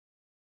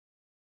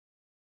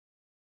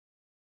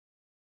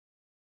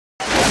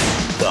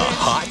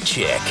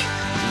chick.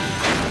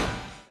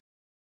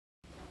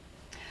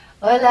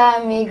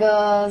 Hola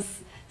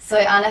amigos,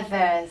 soy Ana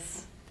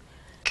Faris.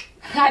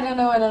 I don't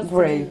know what else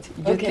Great. to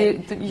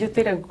do. You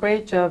did a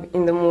great job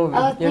in the movie.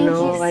 Oh, thank you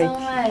like so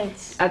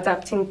much.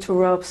 adapting to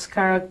Rob's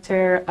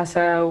character as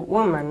a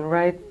woman,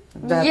 right?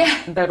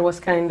 That was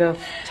kind of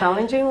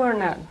challenging or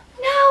not?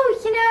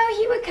 No,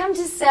 he would come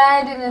to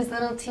set in his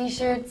little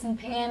t-shirts and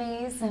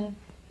panties, and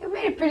it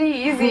made it pretty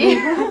easy.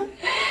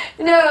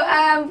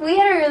 No, we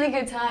had a really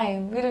good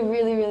time. We had a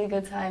really, really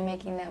good time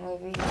making that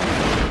movie.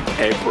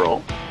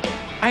 April,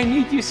 I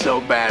need you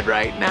so bad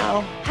right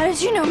now. How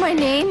did you know my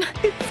name?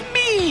 It's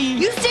me!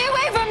 You stay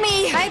away from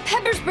me! I have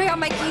pepper spray on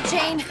my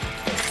keychain.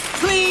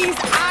 Please,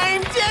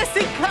 I'm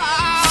Jessica!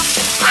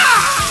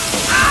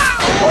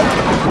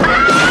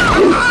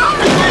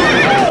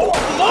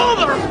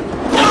 Mother!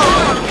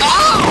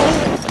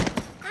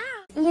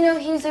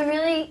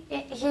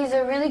 He's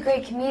a really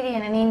great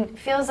comedian, and he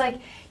feels like,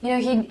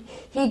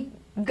 he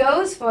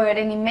goes for it,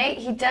 and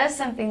he does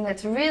something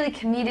that's really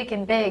comedic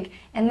and big,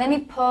 and then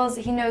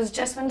he knows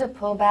just when to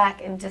pull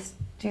back and just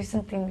do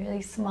something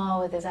really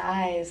small with his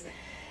eyes.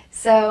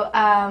 So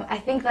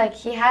I think like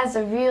he has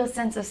a real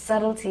sense of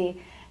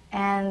subtlety,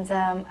 and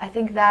I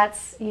think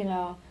that's,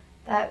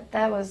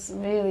 that was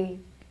really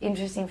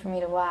interesting for me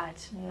to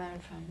watch and learn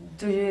from.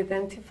 Do you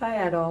identify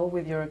at all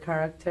with your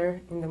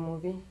character in the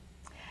movie?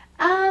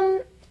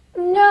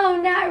 No,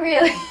 not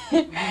really.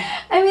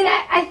 I mean,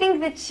 I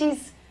think that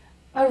she's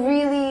a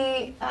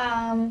really,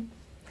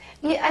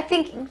 I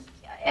think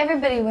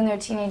everybody when they're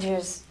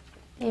teenagers,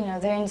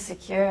 they're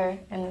insecure,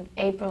 and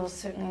April's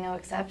certainly no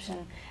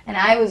exception. And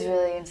I was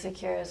really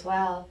insecure as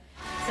well.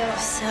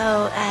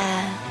 So,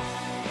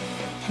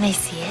 can I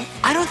see it?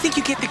 I don't think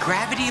you get the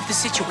gravity of the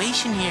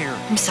situation here.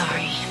 I'm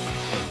sorry.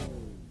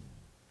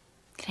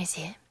 Can I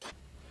see it?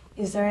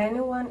 Is there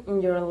anyone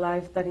in your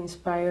life that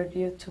inspired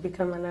you to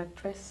become an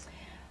actress?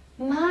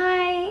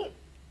 My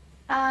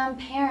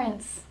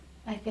parents,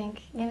 I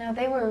think.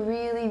 They were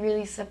really,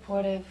 really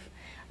supportive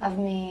of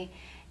me.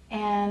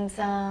 And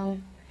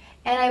when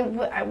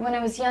I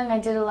was young, I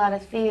did a lot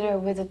of theater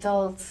with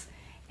adults.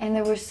 And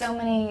there were so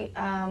many,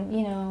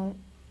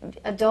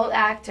 adult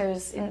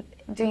actors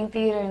doing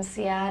theater in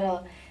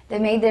Seattle. They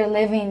made their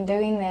living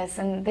doing this,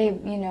 and they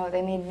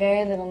made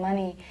very little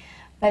money.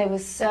 But it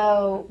was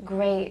so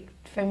great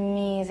for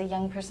me as a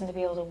young person to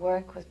be able to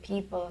work with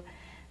people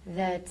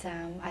that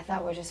I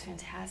thought were just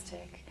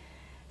fantastic.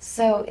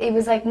 So it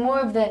was like more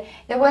of there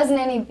wasn't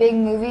any big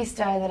movie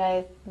star that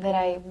I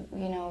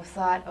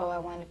thought, oh, I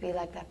want to be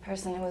like that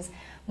person. It was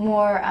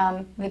more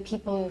the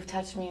people who've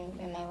touched me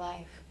in my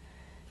life,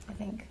 I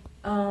think.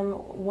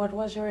 What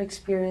was your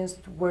experience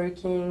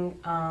working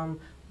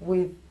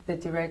with the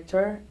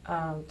director,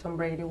 Tom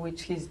Brady,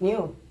 which he's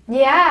new?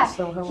 Yeah,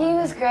 so he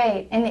was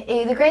great. And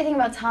the great thing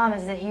about Tom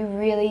is that he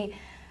really,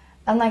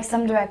 unlike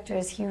some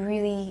directors, he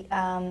really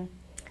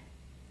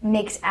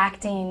makes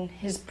acting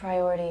his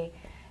priority.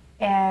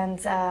 And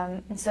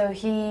so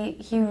he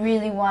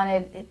really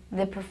wanted,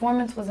 the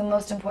performance was the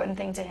most important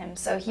thing to him.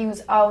 So he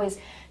was always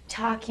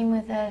talking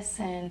with us,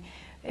 and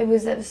it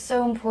was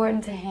so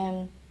important to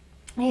him.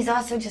 He's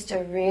also just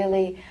a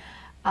really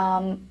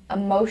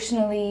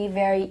emotionally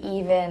very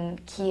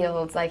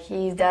even-keeled. Like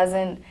he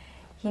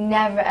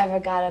never ever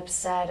got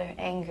upset or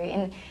angry.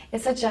 And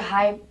it's such a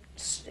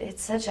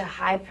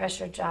high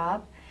pressure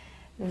job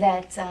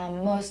that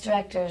most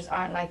directors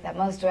aren't like that.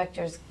 Most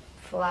directors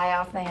fly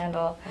off the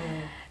handle.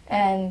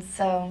 And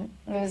so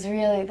it was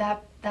really,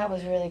 that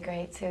was really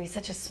great too. He's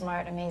such a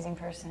smart, amazing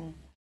person.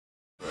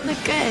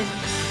 Look good.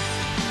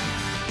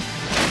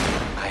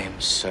 I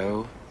am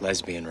so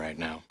lesbian right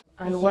now.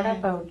 And what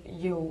about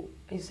you?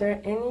 Is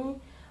there any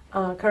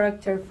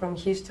character from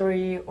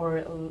history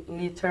or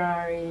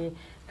literary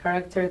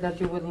character that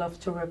you would love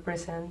to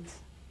represent?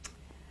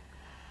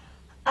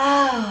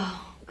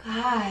 Oh,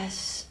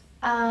 gosh.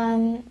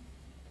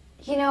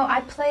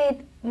 I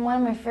played, one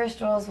of my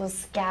first roles was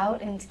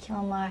Scout in To Kill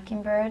a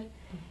Mockingbird,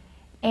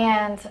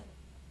 and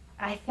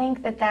I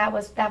think that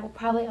will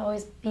probably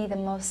always be the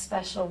most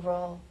special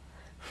role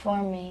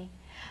for me.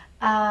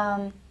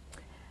 Gosh,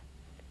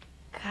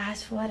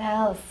 what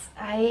else?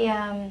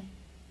 I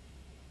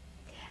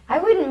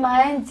wouldn't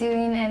mind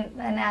doing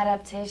an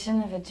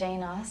adaptation of a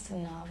Jane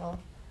Austen novel.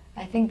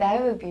 I think that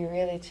would be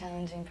really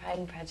challenging, Pride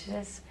and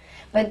Prejudice.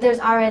 But there's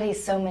already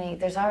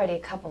a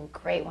couple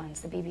great ones.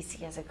 The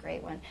BBC has a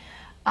great one.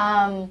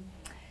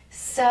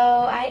 So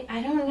I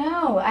don't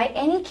know.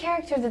 Any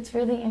character that's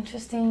really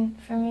interesting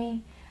for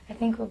me, I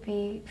think would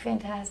be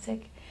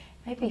fantastic.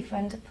 It might be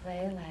fun to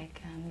play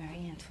like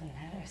Marie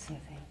Antoinette or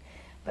something.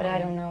 But I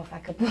don't know if I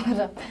could pull it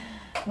up.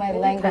 My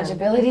language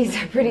abilities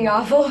are pretty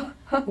awful.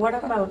 What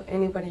about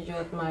anybody you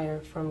admire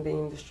from the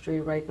industry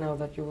right now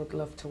that you would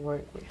love to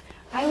work with?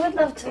 I would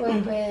love to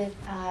work with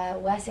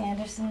Wes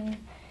Anderson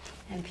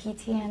and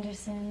P.T.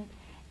 Anderson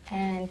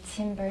and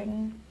Tim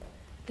Burton.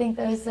 I think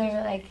those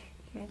are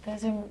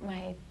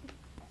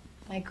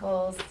my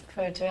goals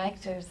for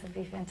directors. It'd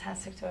be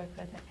fantastic to work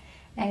with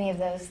any of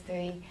those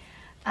three.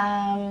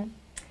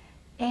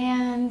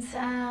 And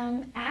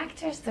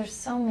actors, there's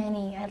so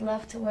many. I'd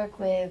love to work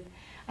with,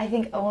 I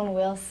think, Owen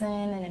Wilson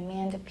and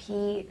Amanda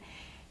Peet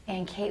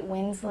and Kate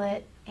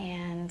Winslet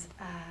and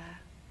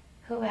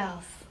who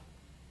else?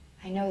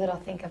 I know that I'll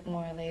think of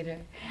more later.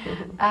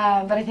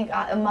 But I think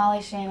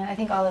Molly Shannon, I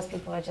think all those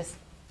people are just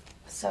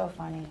so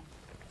funny.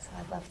 So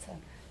I'd love to.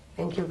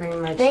 Thank you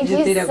very much. Thank you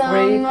did a so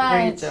great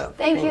much. job.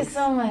 Thank you Thanks.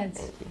 so much.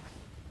 Thank you.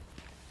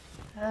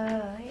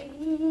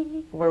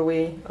 Were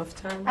we off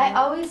time? I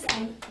always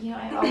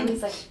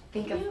like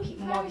think of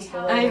more people.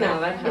 I know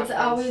that happens. It's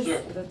always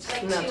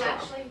That's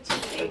natural.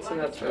 That's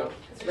natural.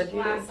 But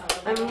you,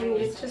 I mean,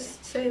 you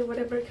just say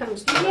whatever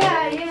comes to you.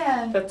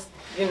 yeah. That's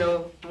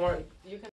more. You can.